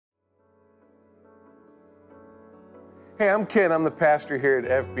Hey, I'm Ken. I'm the pastor here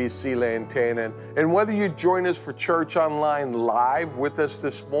at FBC Lantana. And whether you join us for church online live with us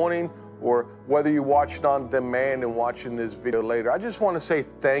this morning, or whether you're watching on demand and watching this video later, I just want to say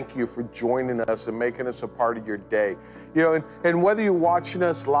thank you for joining us and making us a part of your day. You know, and whether you're watching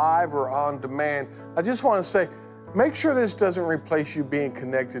us live or on demand, I just want to say, make sure this doesn't replace you being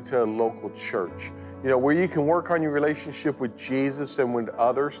connected to a local church, you know, where you can work on your relationship with Jesus and with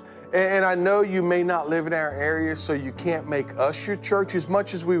others. And I know you may not live in our area, so you can't make us your church as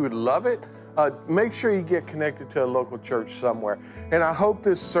much as we would love it. Make sure you get connected to a local church somewhere. And I hope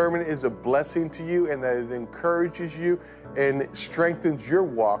this sermon is a blessing to you and that it encourages you and strengthens your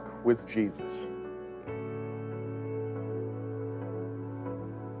walk with Jesus.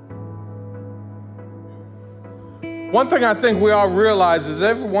 One thing I think we all realize is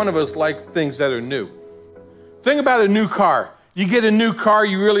every one of us like things that are new. Think about a new car. You get a new car,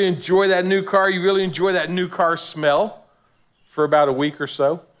 you really enjoy that new car, you really enjoy that new car smell for about a week or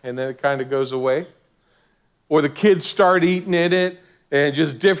so, and then it kind of goes away. Or the kids start eating in it, and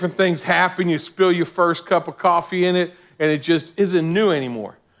just different things happen. You spill your first cup of coffee in it, and it just isn't new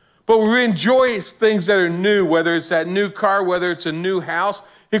anymore. But we enjoy things that are new, whether it's that new car, whether it's a new house.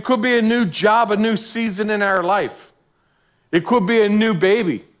 It could be a new job, a new season in our life. It could be a new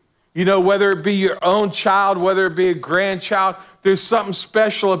baby. You know, whether it be your own child, whether it be a grandchild, there's something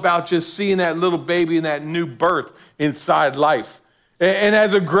special about just seeing that little baby and that new birth inside life. And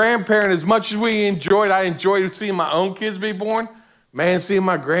as a grandparent, as much as I enjoyed seeing my own kids be born, man, seeing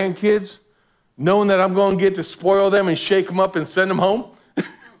my grandkids, knowing that I'm going to get to spoil them and shake them up and send them home,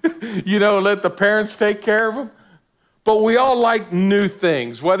 you know, let the parents take care of them. But we all like new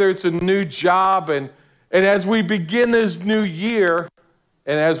things, whether it's a new job. And as we begin this new year,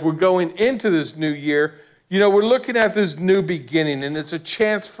 and as we're going into this new year, you know, we're looking at this new beginning, and it's a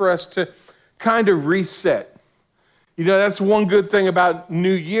chance for us to kind of reset. You know, that's one good thing about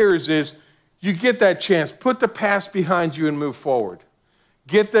New Year's is you get that chance. Put the past behind you and move forward.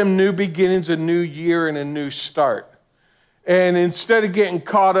 Get them new beginnings, a new year, and a new start. And instead of getting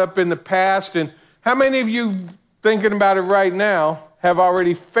caught up in the past, and how many of you thinking about it right now have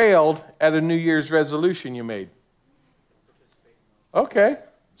already failed at a New Year's resolution you made? Okay.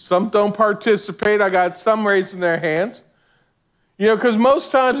 Some don't participate. I got some raising their hands. You know, because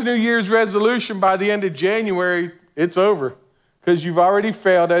most times New Year's resolution, by the end of January, it's over. Because you've already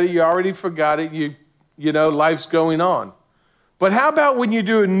failed at it. You already forgot it. You know, life's going on. But how about when you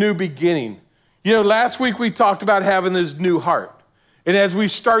do a new beginning? You know, last week we talked about having this new heart. And as we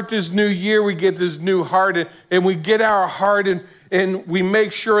start this new year, we get this new heart. And we get our heart and we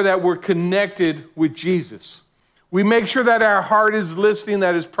make sure that we're connected with Jesus. We make sure that our heart is listening,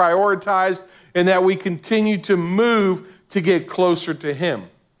 that is prioritized, and that we continue to move to get closer to Him.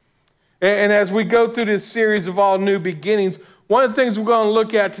 And as we go through this series of all new beginnings, one of the things we're going to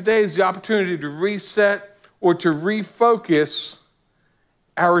look at today is the opportunity to reset or to refocus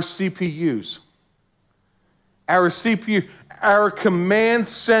our CPUs. Our CPU, our command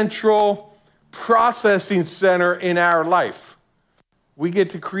central processing center in our life. We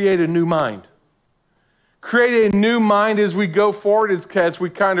get to create a new mind. Create a new mind as we go forward, as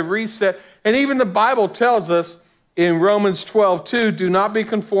we kind of reset. And even the Bible tells us in Romans 12:2, do not be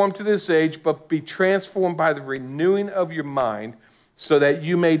conformed to this age, but be transformed by the renewing of your mind, so that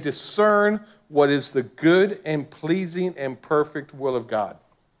you may discern what is the good and pleasing and perfect will of God.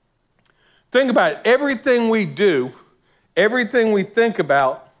 Think about it. Everything we do, everything we think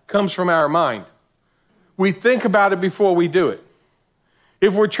about comes from our mind. We think about it before we do it.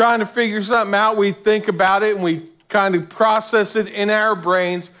 If we're trying to figure something out, we think about it and we kind of process it in our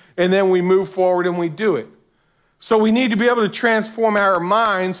brains, and then we move forward and we do it. So we need to be able to transform our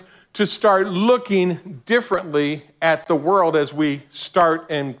minds to start looking differently at the world as we start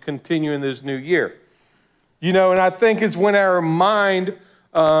and continue in this new year. You know, and I think it's when our mind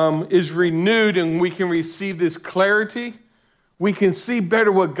is renewed and we can receive this clarity, we can see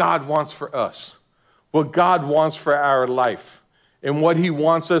better what God wants for us, what God wants for our life, and what He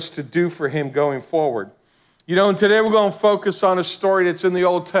wants us to do for Him going forward. You know, and today we're going to focus on a story that's in the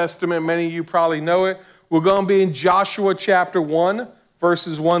Old Testament. Many of you probably know it. We're going to be in Joshua chapter 1,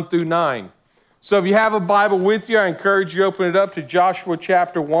 verses 1 through 9. So if you have a Bible with you, I encourage you to open it up to Joshua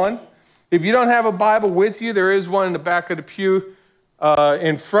chapter 1. If you don't have a Bible with you, there is one in the back of the pew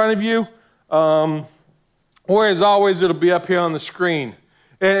in front of you. Or as always, it'll be up here on the screen.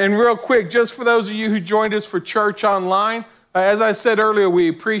 And real quick, just for those of you who joined us for church online, as I said earlier, we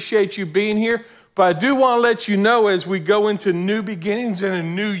appreciate you being here, but I do want to let you know as we go into new beginnings in a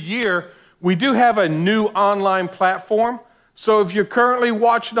new year, we do have a new online platform. So if you're currently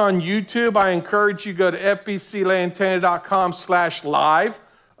watching on YouTube, I encourage you to go to fbclantana.com/live.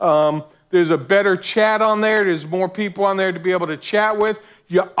 There's a better chat on there. There's more people on there to be able to chat with.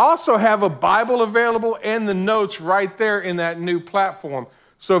 You also have a Bible available and the notes right there in that new platform.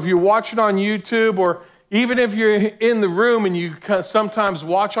 So if you're watching on YouTube, or even if you're in the room and you sometimes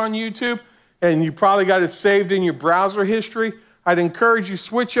watch on YouTube and you probably got it saved in your browser history, I'd encourage you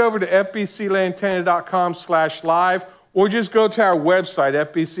switch over to fbclantana.com/live, or just go to our website,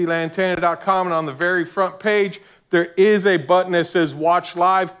 fbclantana.com, and on the very front page, there is a button that says Watch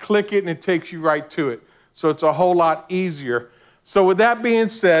Live. Click it, and it takes you right to it. So it's a whole lot easier. So with that being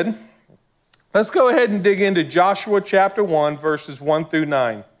said, let's go ahead and dig into Joshua chapter 1, verses 1 through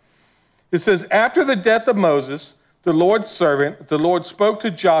 9. It says, after the death of Moses, the Lord's servant, the Lord spoke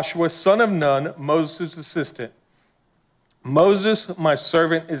to Joshua, son of Nun, Moses' assistant. Moses, my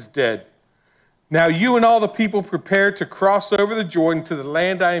servant, is dead. Now you and all the people prepare to cross over the Jordan to the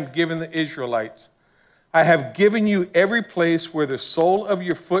land I am giving the Israelites. I have given you every place where the sole of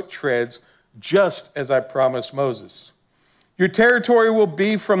your foot treads, just as I promised Moses. Your territory will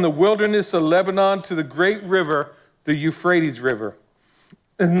be from the wilderness of Lebanon to the great river, the Euphrates River,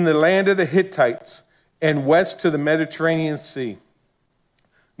 in the land of the Hittites, and west to the Mediterranean Sea.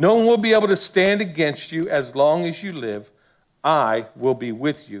 No one will be able to stand against you as long as you live. I will be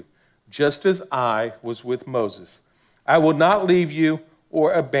with you, just as I was with Moses. I will not leave you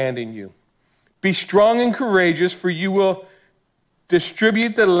or abandon you. Be strong and courageous, for you will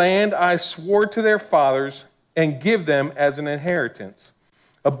distribute the land I swore to their fathers and give them as an inheritance.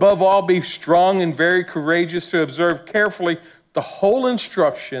 Above all, be strong and very courageous to observe carefully the whole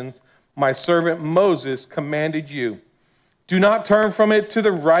instructions my servant Moses commanded you. Do not turn from it to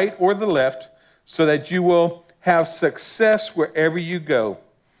the right or the left, so that you will have success wherever you go.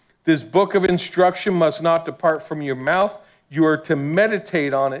 This book of instruction must not depart from your mouth. You are to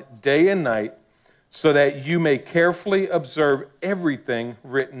meditate on it day and night, so that you may carefully observe everything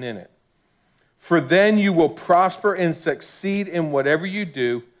written in it. For then you will prosper and succeed in whatever you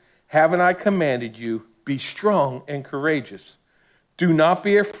do. Haven't I commanded you? Be strong and courageous. Do not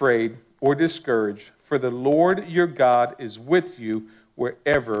be afraid or discouraged, for the Lord your God is with you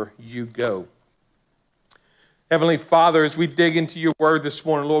wherever you go. Heavenly Father, as we dig into your word this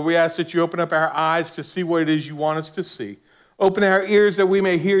morning, Lord, we ask that you open up our eyes to see what it is you want us to see. Open our ears that we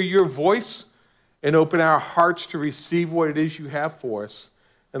may hear your voice, and open our hearts to receive what it is you have for us.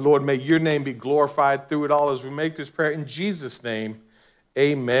 And Lord, may your name be glorified through it all as we make this prayer in Jesus' name.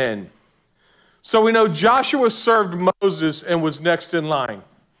 Amen. So we know Joshua served Moses and was next in line.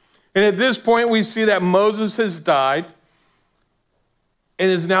 And at this point, we see that Moses has died,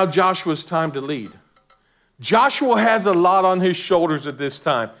 and it's now Joshua's time to lead. Joshua has a lot on his shoulders at this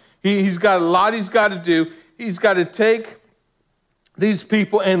time. He's got a lot he's got to do. He's got to take these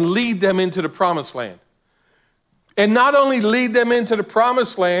people and lead them into the promised land. And not only lead them into the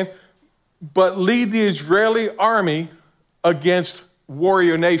promised land, but lead the Israeli army against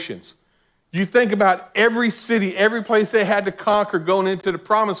warrior nations. You think about every city, every place they had to conquer going into the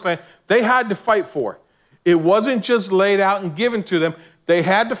promised land, they had to fight for. It wasn't just laid out and given to them. They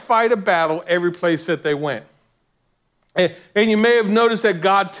had to fight a battle every place that they went. And you may have noticed that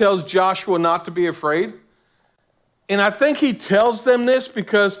God tells Joshua not to be afraid. And I think he tells them this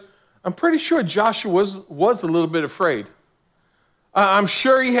because I'm pretty sure Joshua was a little bit afraid. I'm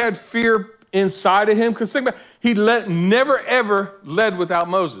sure he had fear inside of him, because think about it, he never ever led without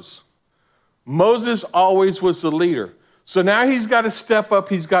Moses. Moses always was the leader. So now he's got to step up,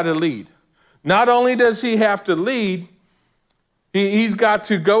 he's got to lead. Not only does he have to lead, he's got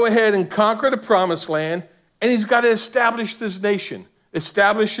to go ahead and conquer the promised land, and he's got to establish this nation,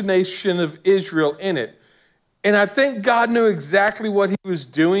 establish the nation of Israel in it. And I think God knew exactly what he was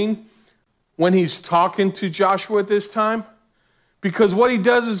doing when he's talking to Joshua at this time, because what he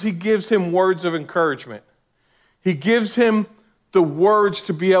does is he gives him words of encouragement. He gives him the words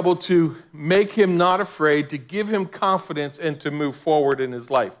to be able to make him not afraid, to give him confidence, and to move forward in his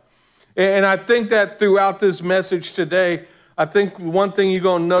life. And I think that throughout this message today, I think one thing you're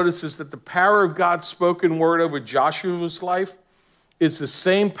going to notice is that the power of God's spoken word over Joshua's life is the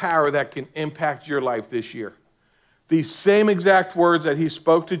same power that can impact your life this year. These same exact words that he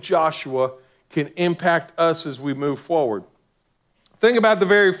spoke to Joshua can impact us as we move forward. Think about the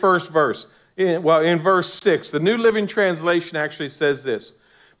very first verse. In verse 6, the New Living Translation actually says this: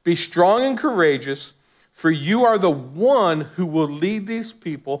 be strong and courageous, for you are the one who will lead these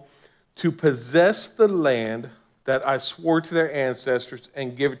people to possess the land that I swore to their ancestors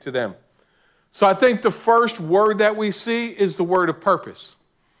and give it to them. So I think the first word that we see is the word of purpose.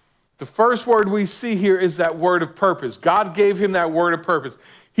 The first word we see here is that word of purpose. God gave him that word of purpose.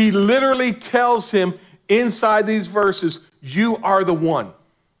 He literally tells him inside these verses, you are the one.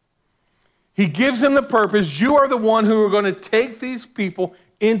 He gives him the purpose. You are the one who are going to take these people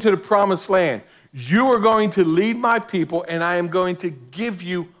into the promised land. You are going to lead my people, and I am going to give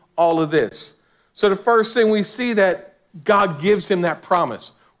you all of this. So the first thing we see that God gives him that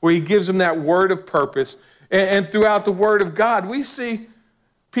promise, where he gives him that word of purpose. And throughout the word of God, we see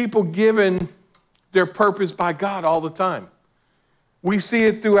people given their purpose by God all the time. We see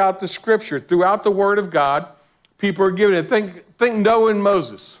it throughout the scripture. Throughout the word of God, people are given it. Think Noah and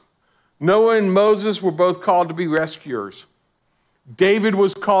Moses. Noah and Moses were both called to be rescuers. David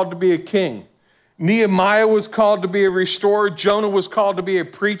was called to be a king. Nehemiah was called to be a restorer. Jonah was called to be a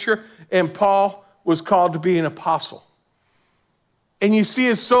preacher. And Paul was called to be an apostle. And you see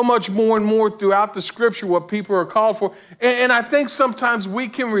it so much more and more throughout the scripture, what people are called for. And I think sometimes we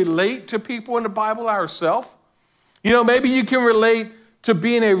can relate to people in the Bible ourselves. You know, maybe you can relate to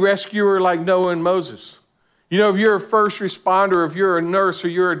being a rescuer like Noah and Moses. You know, if you're a first responder, if you're a nurse or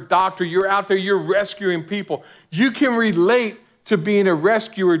you're a doctor, you're out there, you're rescuing people. You can relate to being a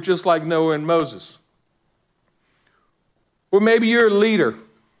rescuer just like Noah and Moses. Or maybe you're a leader.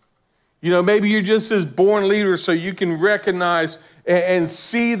 You know, maybe you're just this born leader so you can recognize and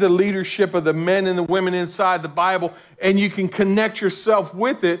see the leadership of the men and the women inside the Bible, and you can connect yourself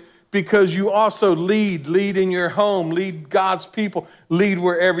with it because you also lead in your home, lead God's people, lead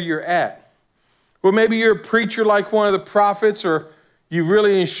wherever you're at. Or maybe you're a preacher like one of the prophets, or you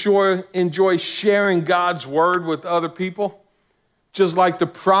really enjoy sharing God's word with other people, just like the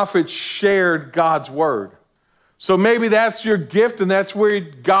prophets shared God's word. So maybe that's your gift, and that's where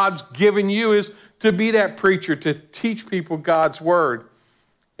God's given you, is to be that preacher, to teach people God's word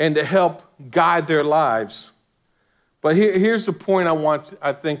and to help guide their lives. But here's the point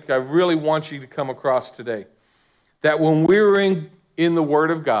I think I really want you to come across today. That when we're in the Word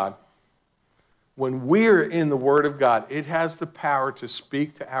of God, it has the power to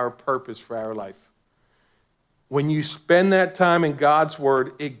speak to our purpose for our life. When you spend that time in God's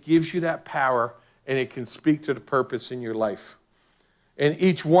Word, it gives you that power, and it can speak to the purpose in your life. And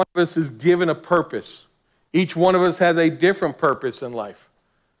each one of us is given a purpose. Each one of us has a different purpose in life.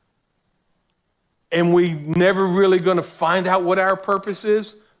 And we're never really going to find out what our purpose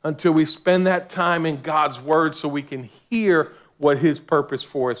is until we spend that time in God's Word so we can hear what His purpose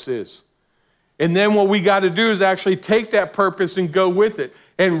for us is. And then what we got to do is actually take that purpose and go with it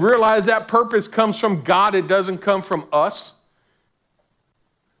and realize that purpose comes from God. It doesn't come from us.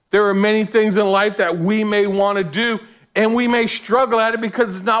 There are many things in life that we may want to do, and we may struggle at it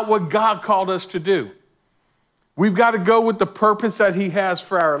because it's not what God called us to do. We've got to go with the purpose that He has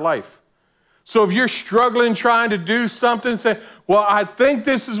for our life. So if you're struggling trying to do something, say, well, I think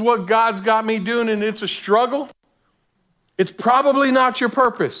this is what God's got me doing, and it's a struggle, it's probably not your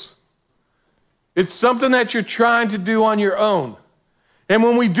purpose. It's something that you're trying to do on your own. And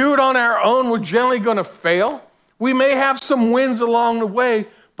when we do it on our own, we're generally going to fail. We may have some wins along the way,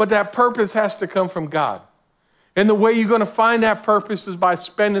 but that purpose has to come from God. And the way you're going to find that purpose is by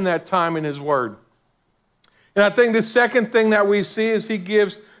spending that time in His Word. And I think the second thing that we see is He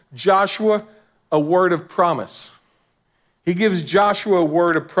gives Joshua a word of promise. He gives Joshua a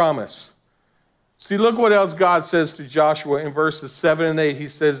word of promise. See, look what else God says to Joshua in verses 7 and 8. He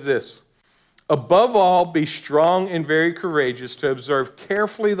says this, above all, be strong and very courageous to observe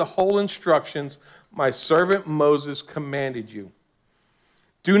carefully the whole instructions my servant Moses commanded you.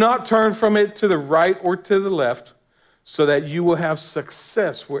 Do not turn from it to the right or to the left, so that you will have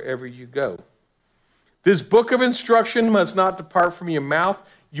success wherever you go. This book of instruction must not depart from your mouth.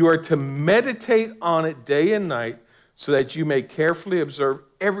 You are to meditate on it day and night, so that you may carefully observe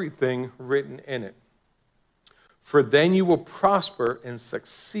everything written in it. For then you will prosper and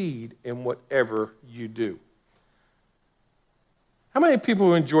succeed in whatever you do. How many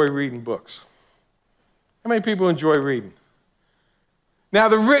people enjoy reading books? How many people enjoy reading? Now,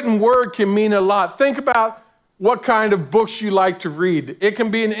 the written word can mean a lot. Think about what kind of books you like to read. It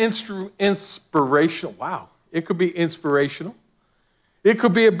can be an inspirational. Wow. It could be inspirational. It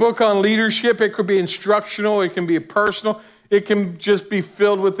could be a book on leadership. It could be instructional. It can be personal. It can just be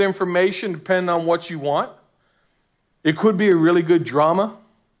filled with information depending on what you want. It could be a really good drama.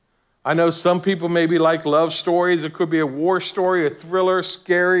 I know some people maybe like love stories. It could be a war story, a thriller,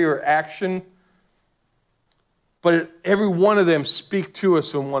 scary, or action. But every one of them speak to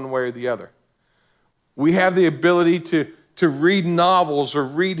us in one way or the other. We have the ability to read novels or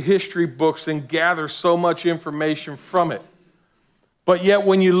read history books and gather so much information from it. But yet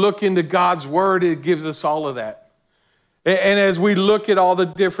when you look into God's Word, it gives us all of that. And as we look at all the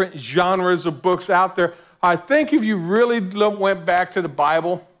different genres of books out there, I think if you really went back to the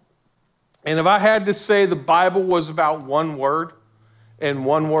Bible, and if I had to say the Bible was about one word and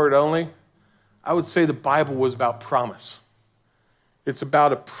one word only, I would say the Bible was about promise. It's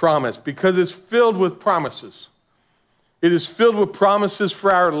about a promise because it's filled with promises. It is filled with promises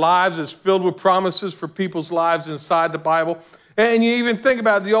for our lives. It's filled with promises for people's lives inside the Bible. And you even think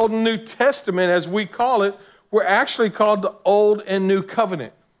about the Old and New Testament, as we call it, we're actually called the Old and New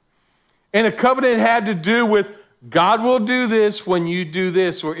Covenant. And a covenant had to do with God will do this when you do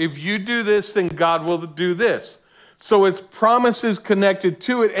this, or if you do this, then God will do this. So it's promises connected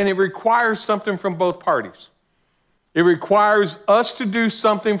to it, and it requires something from both parties. It requires us to do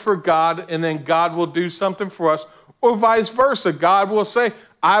something for God, and then God will do something for us, or vice versa. God will say,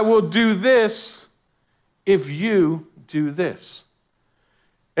 I will do this if you do this.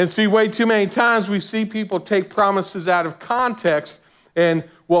 And see, way too many times we see people take promises out of context and,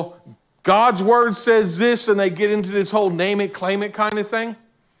 well, God's word says this, and they get into this whole name it, claim it kind of thing,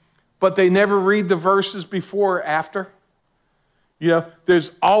 but they never read the verses before or after. You know,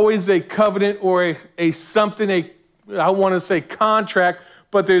 there's always a covenant or a something, I want to say contract,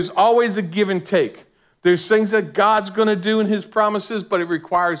 but there's always a give and take. There's things that God's going to do in his promises, but it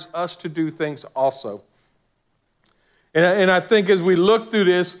requires us to do things also. And I think as we look through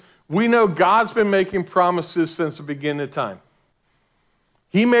this, we know God's been making promises since the beginning of time.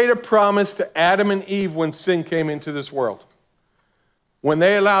 He made a promise to Adam and Eve when sin came into this world. When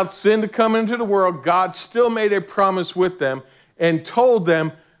they allowed sin to come into the world, God still made a promise with them and told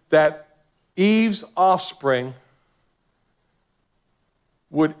them that Eve's offspring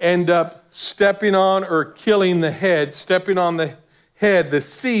would end up stepping on or killing the head, stepping on the head, the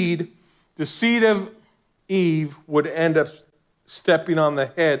seed of Eve would end up stepping on the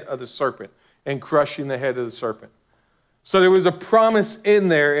head of the serpent and crushing the head of the serpent. So there was a promise in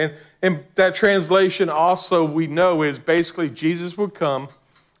there, and that translation also we know is basically Jesus would come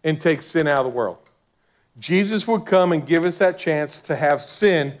and take sin out of the world. Jesus would come and give us that chance to have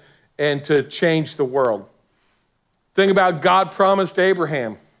sin and to change the world. Think about God promised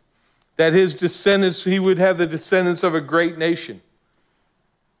Abraham that his descendants, he would have the descendants of a great nation.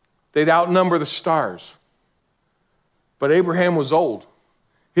 They'd outnumber the stars. But Abraham was old.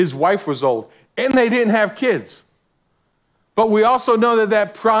 His wife was old. And they didn't have kids. But we also know that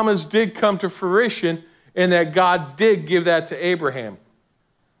that promise did come to fruition and that God did give that to Abraham.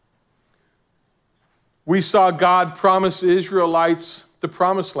 We saw God promise the Israelites the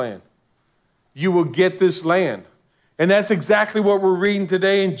promised land. You will get this land. And that's exactly what we're reading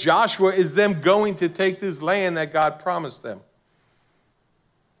today in Joshua, is them going to take this land that God promised them.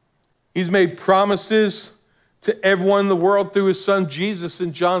 He's made promises to everyone in the world through his son Jesus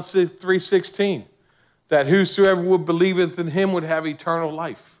in John 3:16, that whosoever would believeth in him would have eternal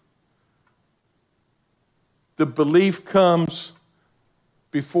life. The belief comes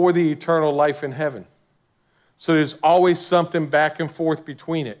before the eternal life in heaven. So there's always something back and forth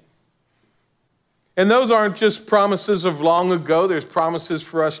between it. And those aren't just promises of long ago. There's promises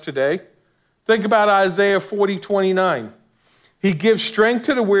for us today. Think about Isaiah 40:29. He gives strength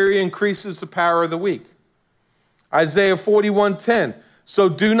to the weary, increases the power of the weak. Isaiah 41:10. So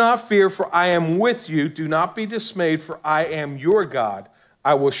do not fear, for I am with you. Do not be dismayed, for I am your God.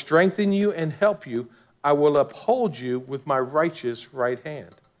 I will strengthen you and help you. I will uphold you with my righteous right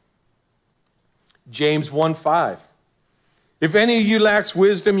hand. James 1:5. If any of you lacks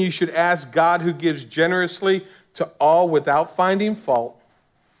wisdom, you should ask God, who gives generously to all without finding fault.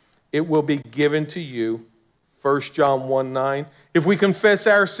 It will be given to you. 1 John 1:9. If we confess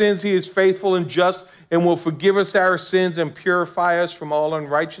our sins, he is faithful and just and will forgive us our sins and purify us from all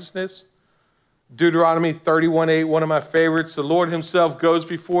unrighteousness. Deuteronomy 31:8, one of my favorites. The Lord himself goes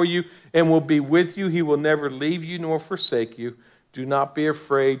before you and will be with you. He will never leave you nor forsake you. Do not be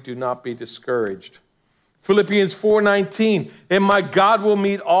afraid. Do not be discouraged. Philippians 4:19, and my God will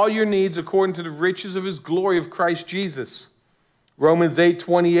meet all your needs according to the riches of his glory of Christ Jesus. Romans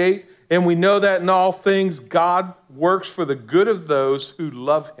 8:28, and we know that in all things God works for the good of those who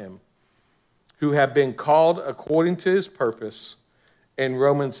love him, who have been called according to his purpose. And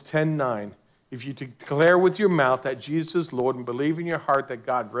Romans 10:9, if you declare with your mouth that Jesus is Lord and believe in your heart that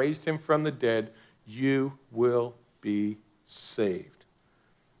God raised him from the dead, you will be saved.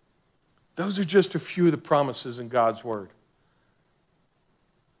 Those are just a few of the promises in God's word.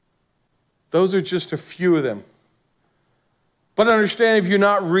 Those are just a few of them. But understand, if you're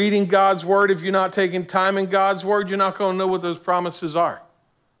not reading God's word, if you're not taking time in God's word, you're not going to know what those promises are.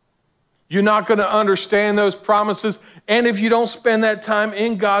 You're not going to understand those promises. And if you don't spend that time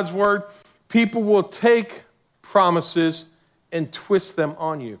in God's word, people will take promises and twist them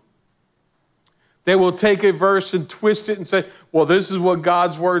on you. They will take a verse and twist it and say, well, this is what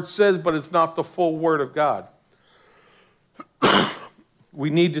God's word says, but it's not the full word of God. We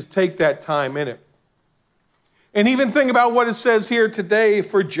need to take that time in it. And even think about what it says here today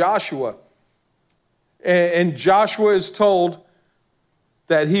for Joshua. And Joshua is told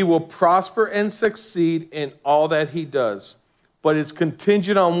that he will prosper and succeed in all that he does. But it's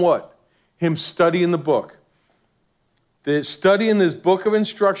contingent on what? Him studying the book. Studying this book of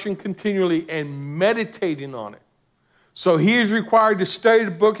instruction continually and meditating on it. So he is required to study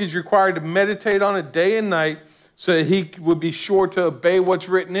the book. He's required to meditate on it day and night so that he would be sure to obey what's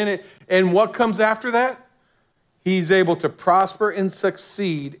written in it. And what comes after that? He's able to prosper and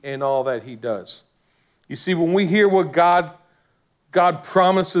succeed in all that he does. You see, when we hear what God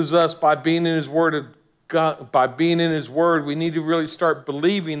promises us by being in his word, we need to really start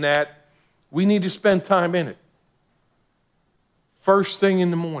believing that. We need to spend time in it. First thing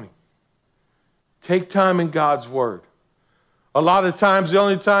in the morning, take time in God's word. A lot of times, the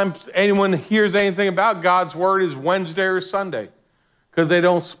only time anyone hears anything about God's word is Wednesday or Sunday, because they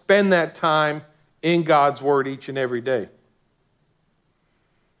don't spend that time in God's word each and every day.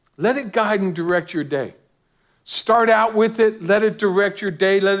 Let it guide and direct your day. Start out with it. Let it direct your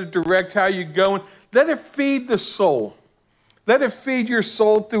day. Let it direct how you're going. Let it feed the soul. Let it feed your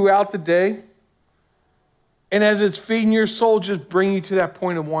soul throughout the day. And as it's feeding your soul, just bring you to that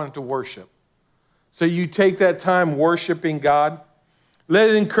point of wanting to worship. So you take that time worshiping God. Let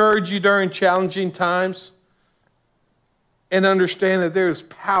it encourage you during challenging times. And understand that there is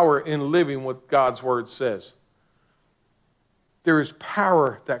power in living what God's word says. There is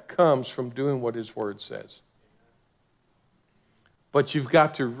power that comes from doing what his word says. But you've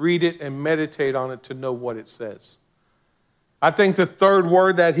got to read it and meditate on it to know what it says. I think the third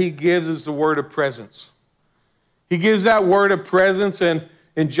word that he gives is the word of presence. He gives that word of presence, and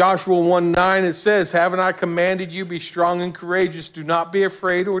in Joshua 1:9 it says, haven't I commanded you, be strong and courageous, do not be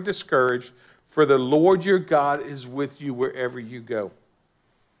afraid or discouraged, for the Lord your God is with you wherever you go.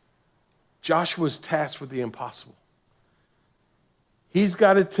 Joshua's tasked with the impossible. He's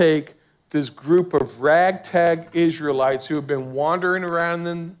got to take this group of ragtag Israelites who have been wandering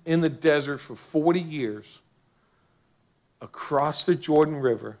around in the desert for 40 years across the Jordan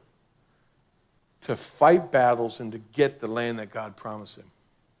River to fight battles and to get the land that God promised him.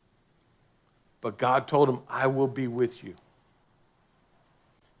 But God told him, I will be with you.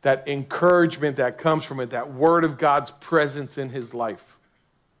 That encouragement that comes from it, that word of God's presence in his life.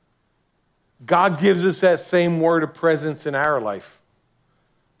 God gives us that same word of presence in our life.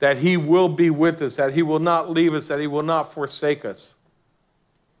 That he will be with us, that he will not leave us, that he will not forsake us.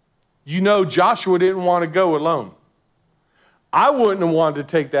 You know, Joshua didn't want to go alone. I wouldn't have wanted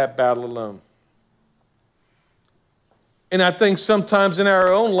to take that battle alone. And I think sometimes in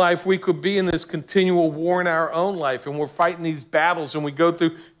our own life, we could be in this continual war in our own life, and we're fighting these battles, and we go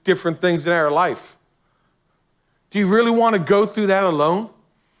through different things in our life. Do you really want to go through that alone?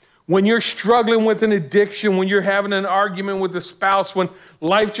 When you're struggling with an addiction, when you're having an argument with a spouse, when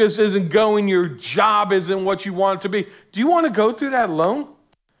life just isn't going, your job isn't what you want it to be, do you want to go through that alone?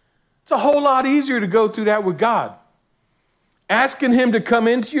 It's a whole lot easier to go through that with God. Asking him to come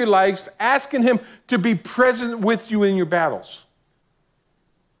into your life, asking him to be present with you in your battles.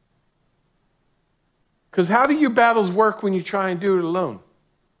 Because how do your battles work when you try and do it alone?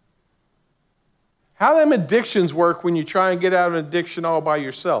 How do them addictions work when you try and get out of an addiction all by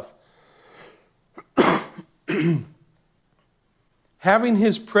yourself? Having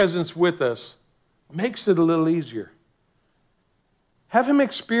his presence with us makes it a little easier. Have him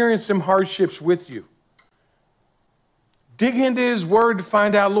experience some hardships with you. Dig into his word to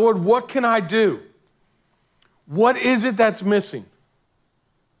find out, Lord, what can I do? What is it that's missing?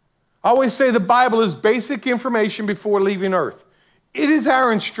 I always say the Bible is basic information before leaving earth. It is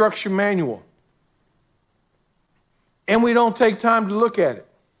our instruction manual. And we don't take time to look at it.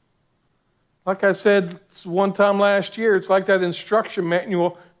 Like I said one time last year, it's like that instruction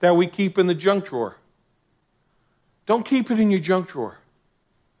manual that we keep in the junk drawer. Don't keep it in your junk drawer.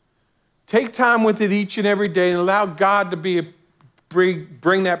 Take time with it each and every day and allow God to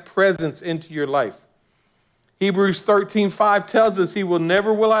bring that presence into your life. Hebrews 13:5 tells us,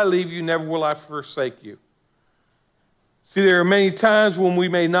 never will I leave you, never will I forsake you. See, there are many times when we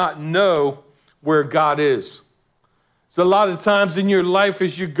may not know where God is. So a lot of times in your life,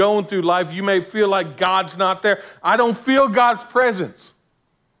 as you're going through life, you may feel like God's not there. I don't feel God's presence.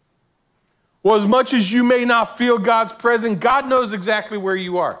 Well, as much as you may not feel God's presence, God knows exactly where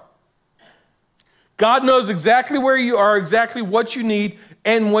you are. God knows exactly where you are, exactly what you need,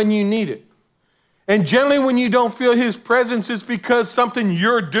 and when you need it. And generally when you don't feel his presence, it's because something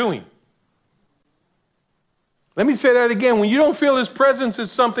you're doing. Let me say that again. When you don't feel his presence, it's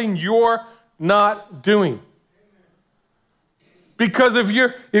something you're not doing. Because if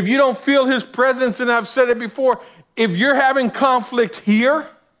you don't feel his presence, and I've said it before, if you're having conflict here,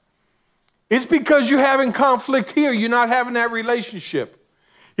 it's because you're having conflict here. You're not having that relationship.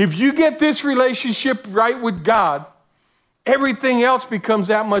 If you get this relationship right with God, everything else becomes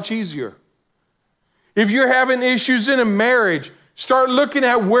that much easier. If you're having issues in a marriage, start looking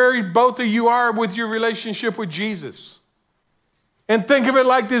at where both of you are with your relationship with Jesus. And think of it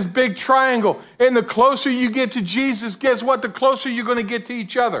like this big triangle. And the closer you get to Jesus, guess what? The closer you're going to get to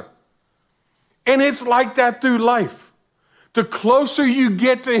each other. And it's like that through life. The closer you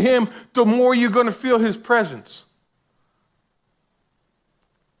get to him, the more you're going to feel his presence.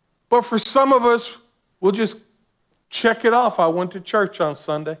 But for some of us, we'll just check it off. I went to church on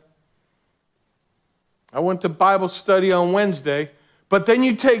Sunday. I went to Bible study on Wednesday. But then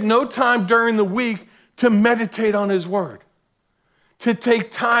you take no time during the week to meditate on his word, to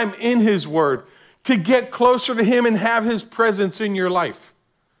take time in his word, to get closer to him and have his presence in your life.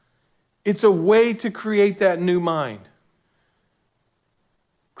 It's a way to create that new mind.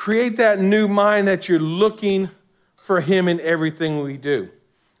 Create that new mind that you're looking for him in everything we do.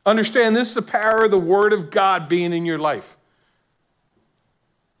 Understand, this is the power of the word of God being in your life.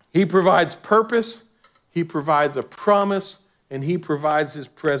 He provides purpose, he provides a promise, and he provides his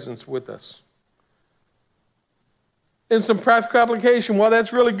presence with us. In some practical application, well,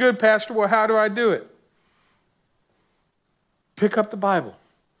 that's really good, Pastor. Well, how do I do it? Pick up the Bible.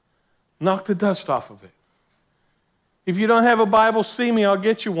 Knock the dust off of it. If you don't have a Bible, see me, I'll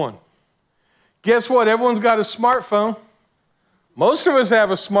get you one. Guess what? Everyone's got a smartphone. Most of us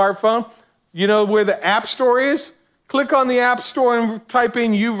have a smartphone. You know where the App Store is? Click on the App Store and type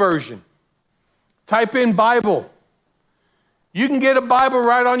in YouVersion. Type in Bible. You can get a Bible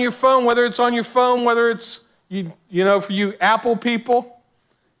right on your phone, whether it's on your phone, whether it's, you know, for you Apple people,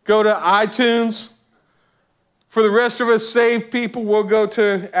 go to iTunes. For the rest of us saved people, we'll go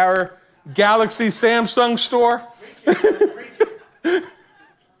to our Galaxy Samsung store.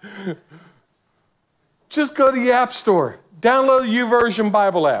 Just go to the App Store. Download the YouVersion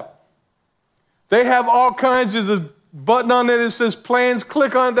Bible app. They have all kinds. There's a button on there that says plans.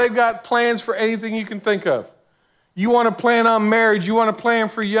 Click on it. They've got plans for anything you can think of. You want to plan on marriage. You want to plan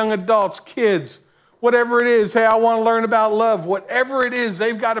for young adults, kids, whatever it is. Hey, I want to learn about love. Whatever it is,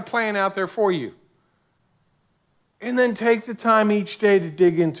 they've got a plan out there for you. And then take the time each day to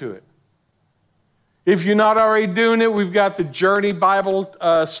dig into it. If you're not already doing it, we've got the Journey Bible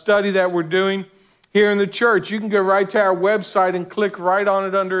study that we're doing here in the church. You can go right to our website and click right on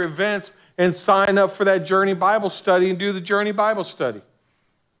it under events and sign up for that Journey Bible study and do the Journey Bible study.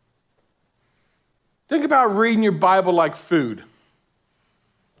 Think about reading your Bible like food.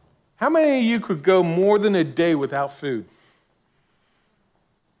 How many of you could go more than a day without food?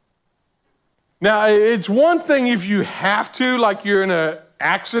 Now, it's one thing if you have to, like you're in an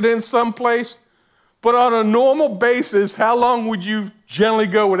accident someplace, but on a normal basis, how long would you generally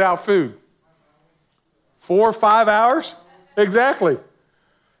go without food? 4 or 5 hours? Exactly.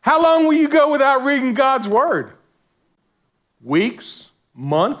 How long will you go without reading God's word? Weeks?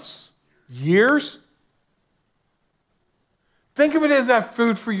 Months? Years? Think of it as that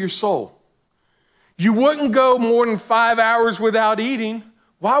food for your soul. You wouldn't go more than 5 hours without eating.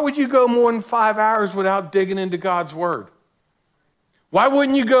 Why would you go more than 5 hours without digging into God's word? Why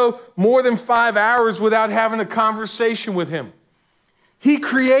wouldn't you go more than 5 hours without having a conversation with him? He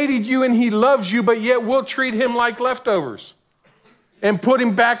created you and he loves you, but yet we'll treat him like leftovers and put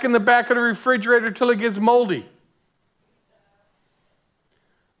him back in the back of the refrigerator till it gets moldy.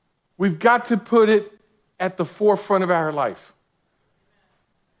 We've got to put it at the forefront of our life.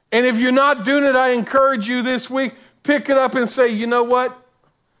 And if you're not doing it, I encourage you this week, pick it up and say, you know what?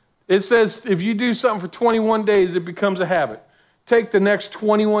 It says if you do something for 21 days, it becomes a habit. Take the next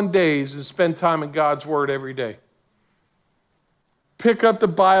 21 days and spend time in God's word every day. Pick up the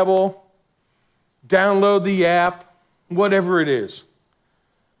Bible, download the app, whatever it is.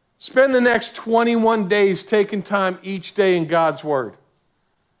 Spend the next 21 days taking time each day in God's word.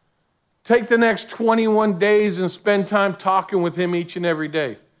 Take the next 21 days and spend time talking with him each and every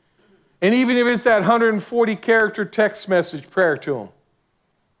day. And even if it's that 140-character text message prayer to him,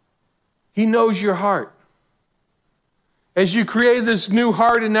 he knows your heart. As you create this new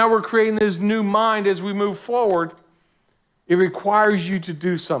heart and now we're creating this new mind as we move forward, it requires you to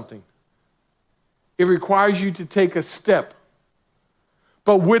do something. It requires you to take a step.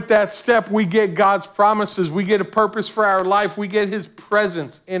 But with that step, we get God's promises. We get a purpose for our life. We get his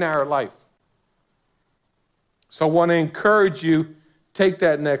presence in our life. So I want to encourage you, take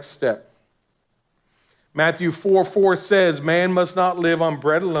that next step. Matthew 4:4 says, man must not live on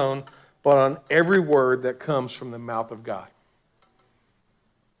bread alone, but on every word that comes from the mouth of God.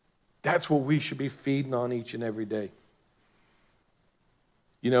 That's what we should be feeding on each and every day.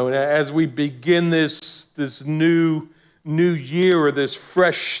 You know, as we begin this new year or this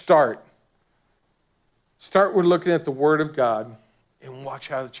fresh start with looking at the Word of God and watch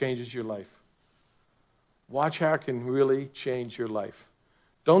how it changes your life. Watch how it can really change your life.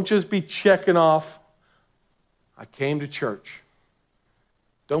 Don't just be checking off, I came to church.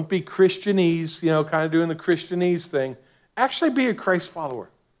 Don't be Christianese, kind of doing the Christianese thing. Actually be a Christ follower.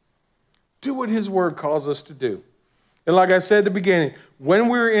 Do what His Word calls us to do. And like I said at the beginning, when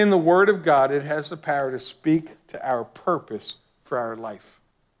we're in the Word of God, it has the power to speak to our purpose for our life.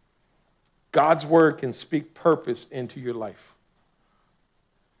 God's Word can speak purpose into your life.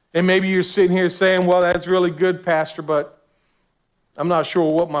 And maybe you're sitting here saying, well, that's really good, Pastor, but I'm not sure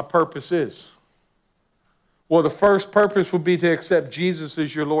what my purpose is. Well, the first purpose would be to accept Jesus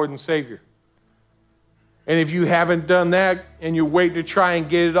as your Lord and Savior. And if you haven't done that and you're waiting to try and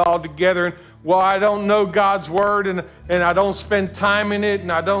get it all together, and, well, I don't know God's Word and I don't spend time in it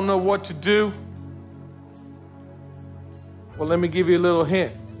and I don't know what to do. Well, let me give you a little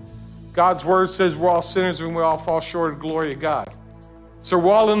hint. God's Word says we're all sinners and we all fall short of the glory of God. So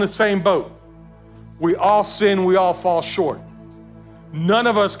we're all in the same boat. We all sin, we all fall short. None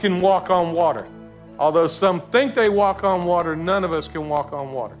of us can walk on water. Although some think they walk on water, none of us can walk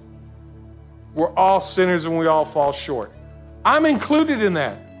on water. We're all sinners and we all fall short. I'm included in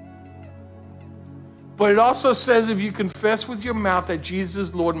that. But it also says if you confess with your mouth that Jesus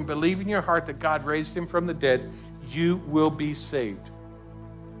is Lord and believe in your heart that God raised Him from the dead, you will be saved.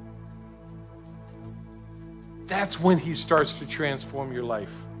 That's when He starts to transform your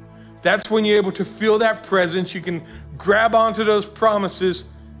life. That's when you're able to feel that presence. You can grab onto those promises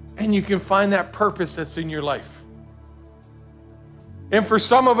and you can find that purpose that's in your life. And for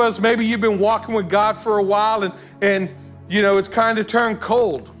some of us, maybe you've been walking with God for a while and it's kind of turned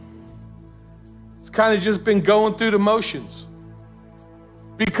cold. It's kind of just been going through the motions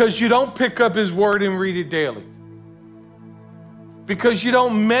because you don't pick up His Word and read it daily. Because you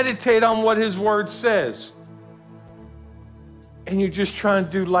don't meditate on what His Word says. And you're just trying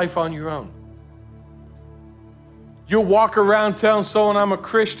to do life on your own. You'll walk around telling someone I'm a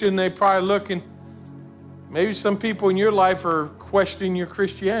Christian, they probably looking. Maybe some people in your life are questioning your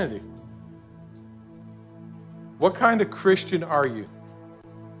Christianity. What kind of Christian are you?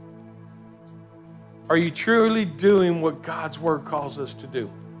 Are you truly doing what God's Word calls us to do?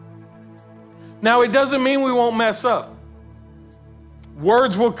 Now, it doesn't mean we won't mess up.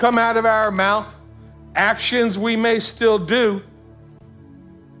 Words will come out of our mouth. Actions we may still do.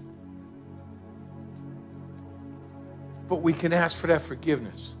 But we can ask for that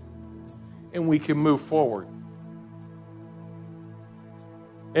forgiveness. And we can move forward.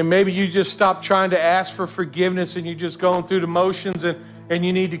 And maybe you just stop trying to ask for forgiveness and you're just going through the motions and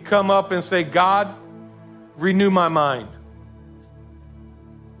you need to come up and say, God, renew my mind.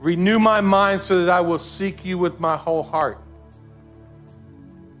 Renew my mind so that I will seek you with my whole heart.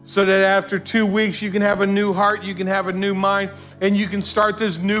 So that after 2 weeks you can have a new heart, you can have a new mind, and you can start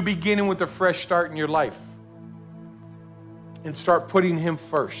this new beginning with a fresh start in your life. And start putting Him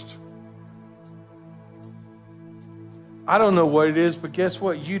first. I don't know what it is, but guess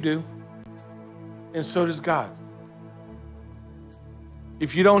what? You do. And so does God.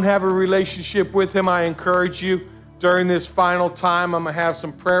 If you don't have a relationship with Him, I encourage you during this final time, I'm going to have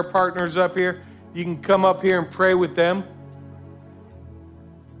some prayer partners up here. You can come up here and pray with them.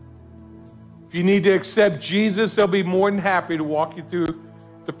 If you need to accept Jesus, they'll be more than happy to walk you through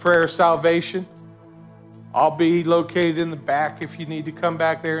the prayer of salvation. I'll be located in the back if you need to come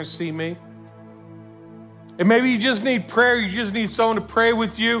back there and see me. And maybe you just need prayer. You just need someone to pray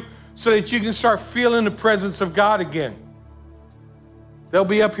with you so that you can start feeling the presence of God again. They'll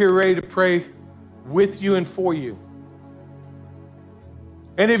be up here ready to pray with you and for you.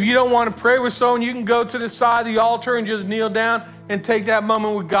 And if you don't want to pray with someone, you can go to the side of the altar and just kneel down and take that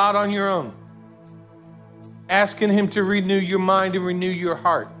moment with God on your own. Asking Him to renew your mind and renew your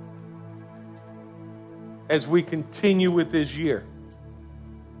heart as we continue with this year.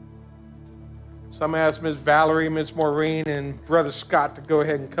 So I'm going to ask Ms. Valerie, Ms. Maureen, and Brother Scott to go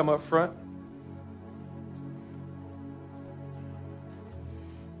ahead and come up front.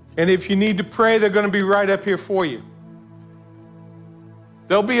 And if you need to pray, they're going to be right up here for you.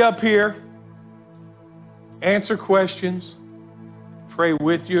 They'll be up here, answer questions, pray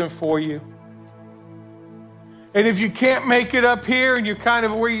with you and for you. And if you can't make it up here and you're kind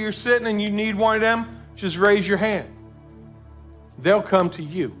of where you're sitting and you need one of them, just raise your hand. They'll come to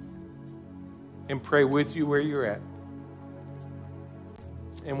you and pray with you where you're at.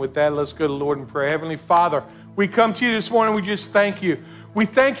 And with that, let's go to the Lord and pray. Heavenly Father, we come to you this morning. We just thank you. We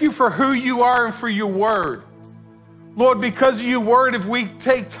thank you for who you are and for your word. Lord, because of your word, if we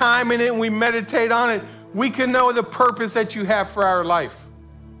take time in it and we meditate on it, we can know the purpose that you have for our life.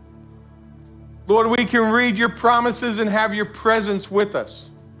 Lord, we can read your promises and have your presence with us.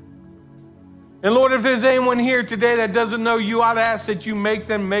 And Lord, if there's anyone here today that doesn't know you, I'd ask that you make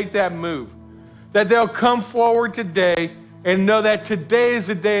them make that move. That they'll come forward today and know that today is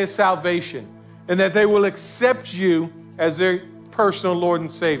the day of salvation. And that they will accept you as their personal Lord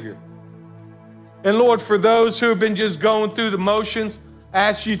and Savior. And Lord, for those who have been just going through the motions, I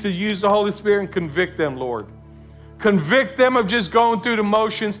ask you to use the Holy Spirit and convict them, Lord. Convict them of just going through the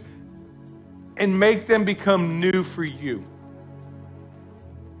motions and make them become new for you.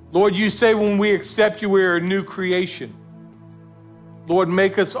 Lord, you say when we accept you, we're a new creation. Lord,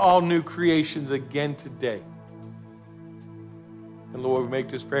 make us all new creations again today. And Lord, we make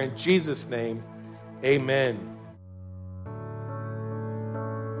this prayer in Jesus' name. Amen.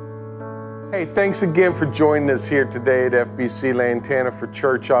 Hey, thanks again for joining us here today at FBC Lantana for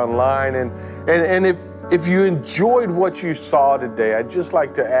Church Online. And if you enjoyed what you saw today, I'd just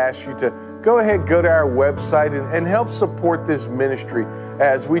like to ask you to go to our website and help support this ministry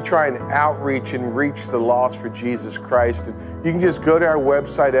as we try and outreach and reach the lost for Jesus Christ. And you can just go to our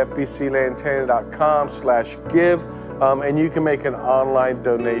website, fbclantana.com/give, and you can make an online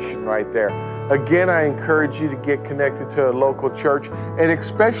donation right there. Again, I encourage you to get connected to a local church, and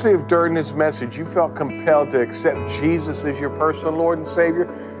especially if during this message you felt compelled to accept Jesus as your personal Lord and Savior,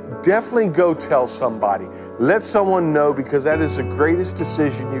 definitely go tell somebody. Let someone know, because that is the greatest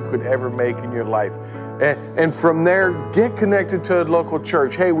decision you could ever make in your life. And from there, get connected to a local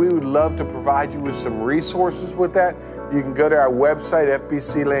church. Hey, we would love to provide you with some resources with that. You can go to our website,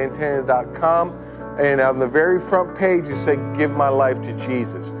 fbclantana.com, and on the very front page, you say, Give My Life to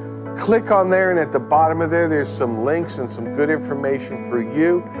Jesus. Click on there, and at the bottom of there, there's some links and some good information for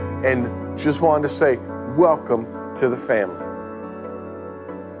you. And just wanted to say, welcome to the family.